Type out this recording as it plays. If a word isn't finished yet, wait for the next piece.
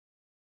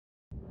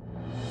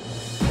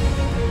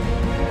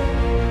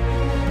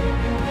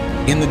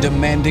In the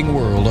demanding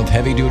world of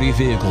heavy-duty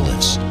vehicle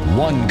lifts,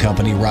 one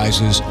company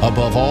rises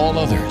above all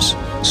others: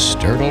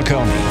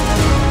 Stertil-Koni.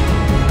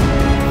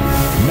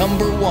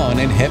 #1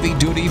 in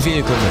heavy-duty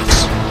vehicle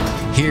lifts.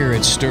 Here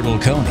at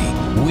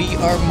Stertil-Koni, we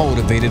are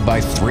motivated by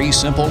 3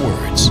 simple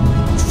words: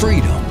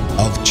 freedom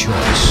of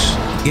choice.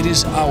 It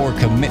is our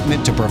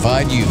commitment to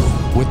provide you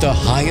with the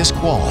highest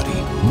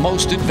quality,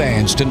 most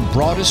advanced and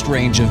broadest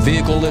range of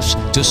vehicle lifts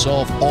to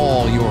solve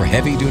all your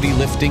heavy-duty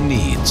lifting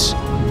needs.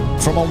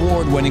 From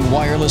award-winning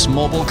wireless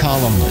mobile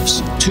column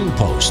lifts,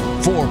 2-post,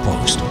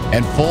 4-post,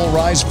 and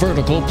full-rise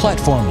vertical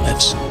platform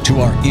lifts,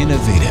 to our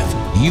innovative,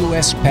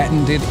 U.S.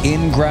 patented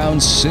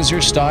in-ground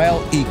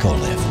scissor-style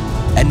eco-lift.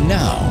 And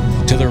now,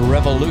 to the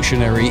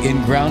revolutionary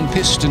in-ground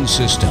piston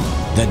system,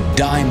 the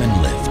Diamond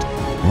Lift.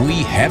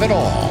 We have it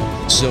all,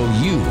 so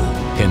you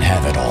can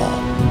have it all.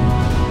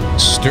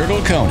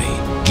 Stertil-Koni,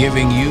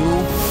 giving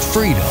you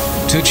freedom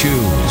to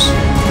choose.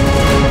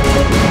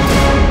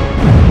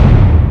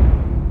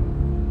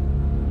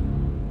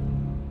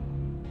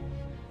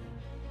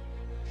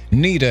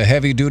 Need a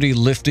heavy-duty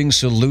lifting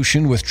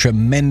solution with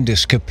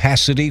tremendous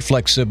capacity,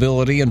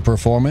 flexibility, and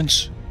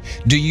performance?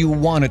 Do you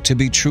want it to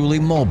be truly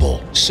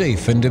mobile,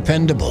 safe, and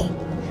dependable?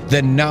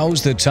 Then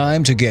now's the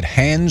time to get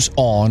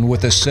hands-on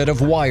with a set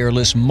of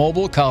wireless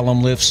mobile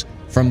column lifts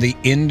from the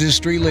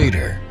industry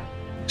leader,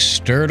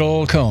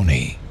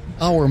 Stertil-Koni.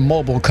 Our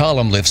mobile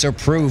column lifts are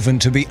proven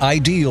to be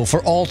ideal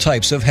for all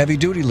types of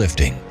heavy-duty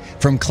lifting,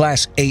 from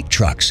Class 8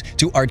 trucks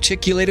to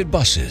articulated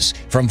buses,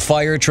 from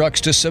fire trucks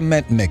to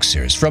cement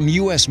mixers, from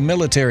U.S.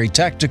 military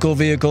tactical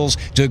vehicles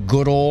to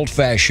good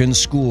old-fashioned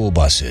school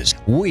buses.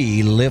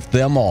 We lift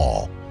them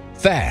all,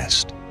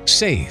 fast,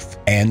 safe,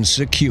 and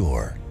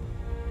secure.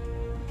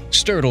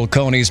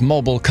 Stertil-Koni's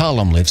mobile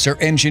column lifts are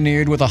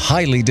engineered with a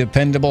highly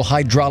dependable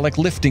hydraulic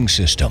lifting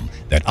system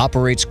that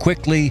operates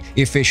quickly,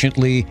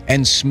 efficiently,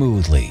 and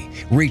smoothly,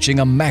 reaching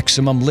a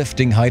maximum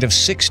lifting height of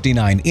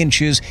 69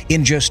 inches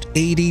in just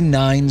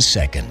 89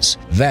 seconds.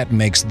 That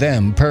makes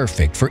them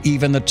perfect for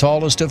even the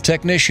tallest of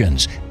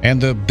technicians and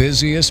the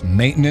busiest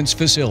maintenance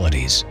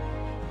facilities.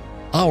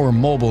 Our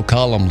mobile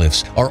column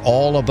lifts are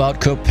all about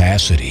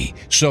capacity,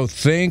 so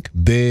think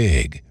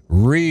big,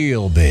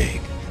 real big.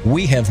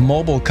 We have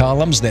mobile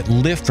columns that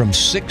lift from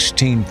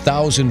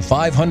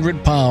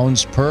 16,500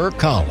 pounds per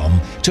column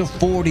to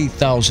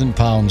 40,000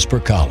 pounds per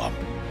column.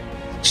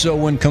 So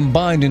when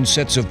combined in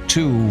sets of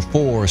 2,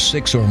 4,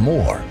 6, or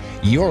more,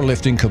 your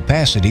lifting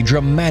capacity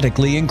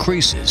dramatically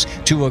increases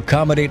to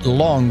accommodate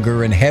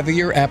longer and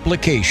heavier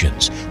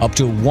applications up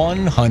to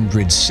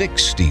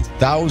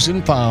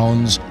 160,000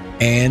 pounds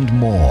and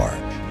more.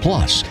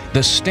 Plus,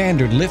 the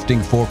standard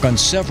lifting fork on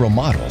several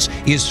models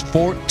is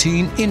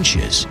 14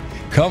 inches,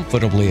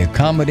 comfortably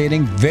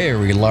accommodating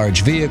very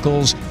large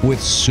vehicles with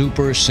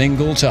super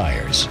single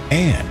tires.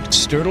 And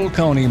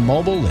Stertil-Koni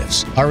mobile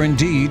lifts are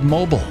indeed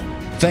mobile,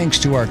 thanks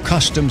to our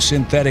custom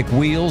synthetic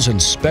wheels and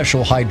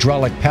special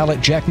hydraulic pallet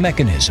jack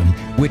mechanism,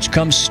 which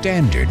comes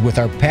standard with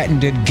our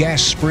patented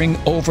gas spring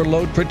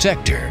overload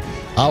protector.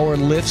 Our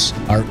lifts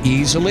are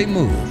easily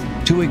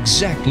moved to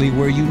exactly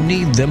where you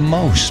need them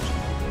most.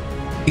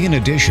 In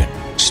addition,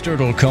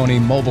 Stertil-Koni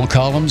mobile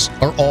columns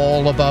are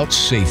all about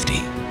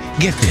safety.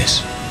 Get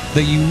this.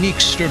 The unique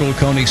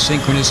Stertil-Koni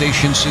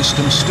synchronization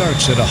system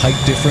starts at a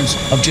height difference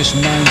of just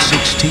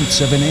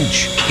 9/16 of an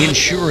inch,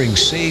 ensuring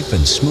safe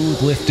and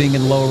smooth lifting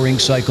and lowering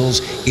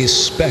cycles,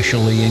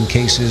 especially in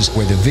cases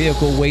where the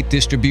vehicle weight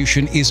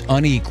distribution is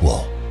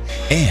unequal.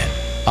 And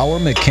our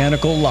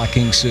mechanical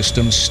locking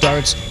system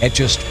starts at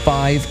just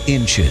 5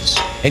 inches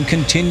and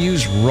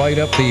continues right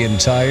up the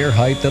entire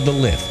height of the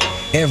lift,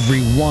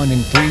 every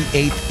 1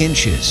 3/8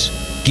 inches,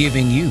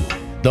 giving you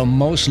the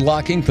most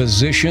locking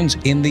positions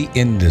in the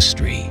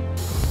industry.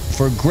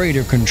 For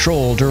greater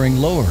control during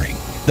lowering,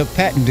 the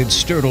patented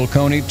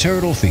Stertil-Koni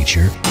turtle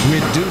feature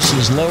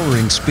reduces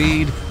lowering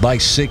speed by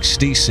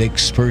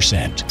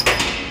 66%.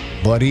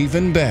 But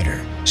even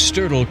better,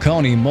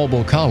 Stertil-Koni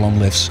mobile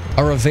column lifts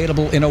are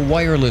available in a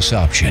wireless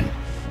option.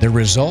 The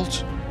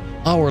result?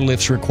 Our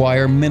lifts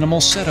require minimal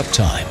setup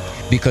time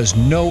because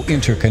no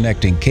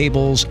interconnecting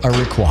cables are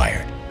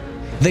required.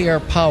 They are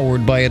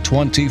powered by a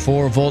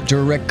 24-volt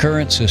direct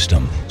current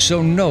system,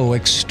 so no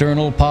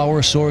external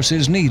power source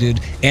is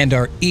needed, and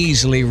are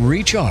easily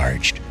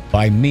recharged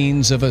by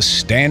means of a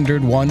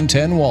standard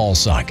 110 wall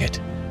socket.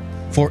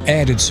 For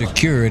added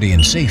security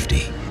and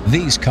safety,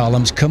 these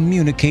columns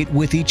communicate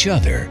with each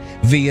other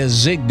via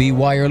Zigbee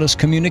wireless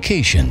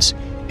communications,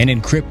 an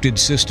encrypted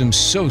system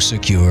so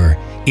secure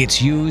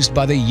it's used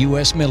by the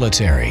U.S.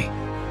 military.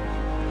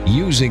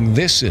 Using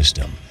this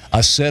system,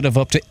 a set of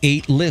up to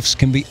 8 lifts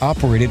can be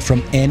operated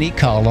from any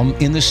column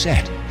in the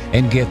set.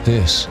 And get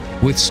this,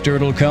 with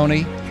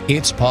Stertil-Koni,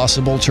 it's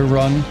possible to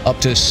run up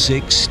to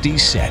 60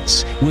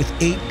 sets with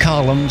 8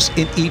 columns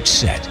in each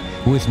set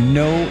with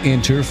no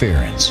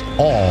interference,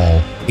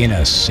 all in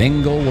a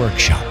single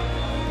workshop.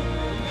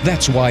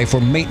 That's why for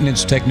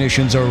maintenance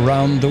technicians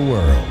around the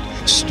world,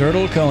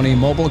 Stertil-Koni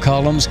mobile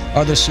columns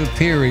are the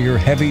superior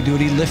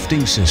heavy-duty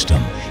lifting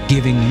system,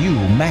 giving you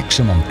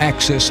maximum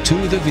access to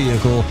the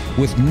vehicle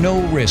with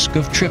no risk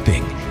of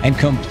tripping and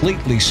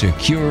completely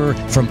secure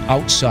from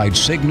outside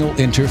signal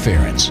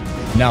interference.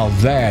 Now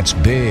that's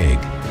big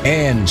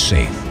and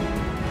safe.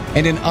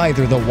 And in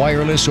either the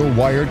wireless or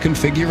wired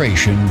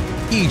configuration,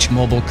 each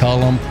mobile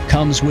column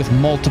comes with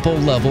multiple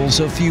levels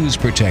of fuse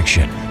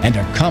protection and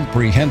a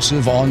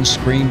comprehensive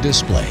on-screen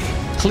display,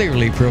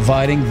 clearly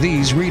providing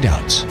these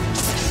readouts: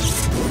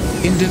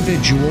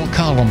 individual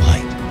column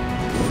height,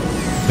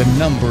 the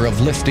number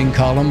of lifting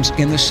columns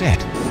in the set,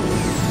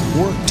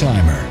 work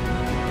timer,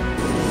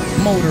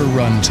 motor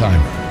run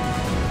timer,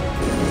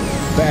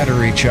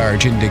 battery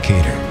charge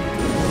indicator,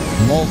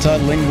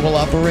 multilingual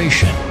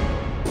operation,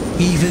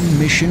 even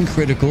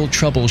mission-critical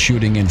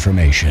troubleshooting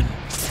information.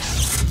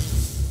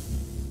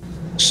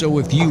 So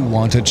if you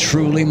want a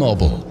truly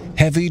mobile,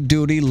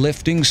 heavy-duty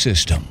lifting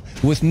system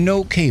with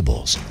no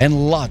cables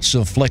and lots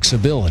of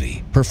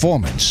flexibility,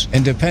 performance,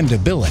 and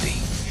dependability,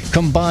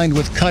 combined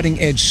with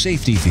cutting-edge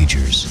safety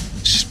features,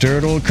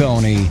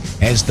 Stertil-Koni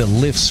has the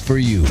lifts for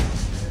you.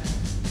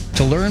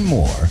 To learn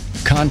more,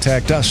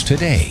 contact us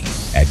today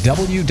at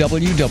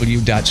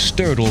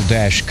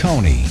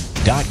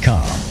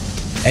www.stertil-koni.com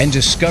and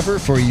discover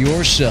for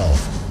yourself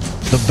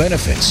the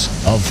benefits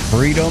of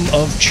freedom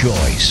of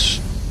choice.